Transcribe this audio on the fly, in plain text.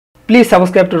Please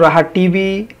subscribe to Rahat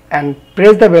TV and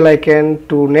press the bell icon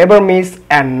to never miss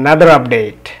another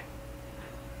update.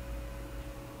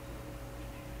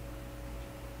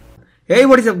 Hey,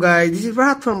 what is up guys, this is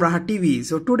Rahat from Rahat TV.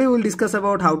 So today we'll discuss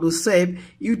about how to save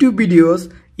YouTube videos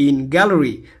in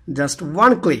gallery, just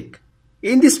one click.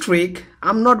 In this trick,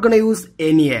 I'm not gonna use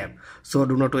any app, so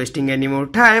do not wasting any more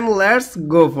time, let's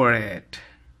go for it.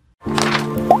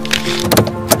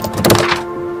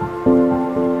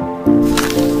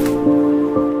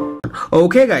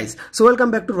 Okay guys, so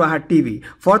welcome back to Rahat TV.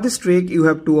 For this trick, you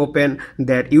have to open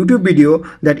that YouTube video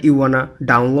that you wanna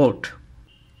download.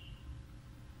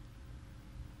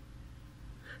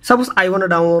 Suppose I wanna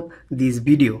download this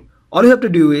video. All you have to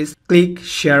do is click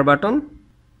share button.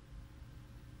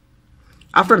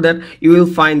 After that, you will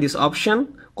find this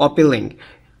option, copy link.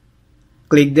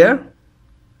 Click there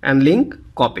and link,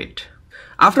 copy it.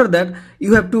 After that,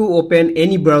 you have to open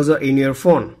any browser in your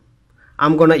phone.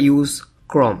 I'm gonna use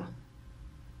Chrome.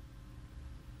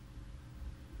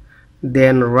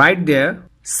 Then right there,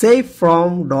 save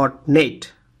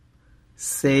from.net.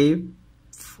 Save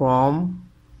from.net.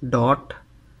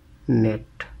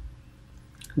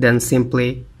 Then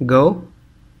simply go.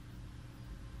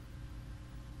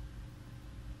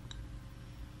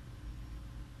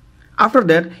 After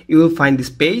that, you will find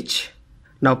this page.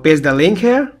 Now paste the link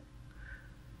here.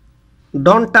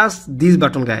 Don't touch this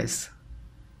button guys,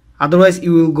 otherwise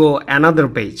you will go another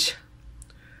page.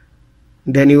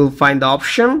 Then you will find the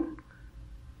option.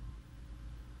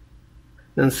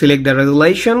 Then select the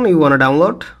resolution you want to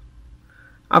download.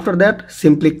 After that,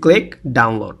 simply click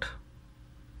download.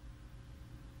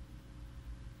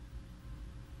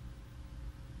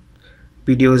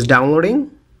 Video is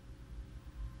downloading.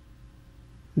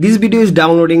 This video is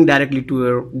downloading directly to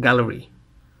your gallery.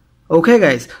 Okay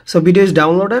guys, so video is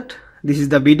downloaded. This is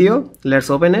the video. Let's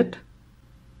open it.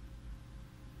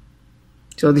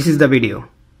 So this is the video.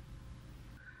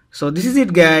 So this is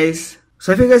it guys.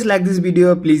 So if you guys like this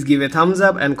video, please give a thumbs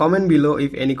up and comment below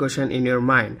if any question in your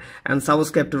mind, and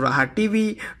subscribe to Rahat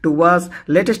TV to watch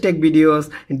latest tech videos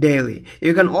daily.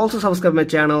 You can also subscribe my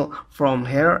channel from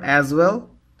here as well.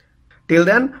 Till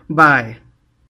then, bye.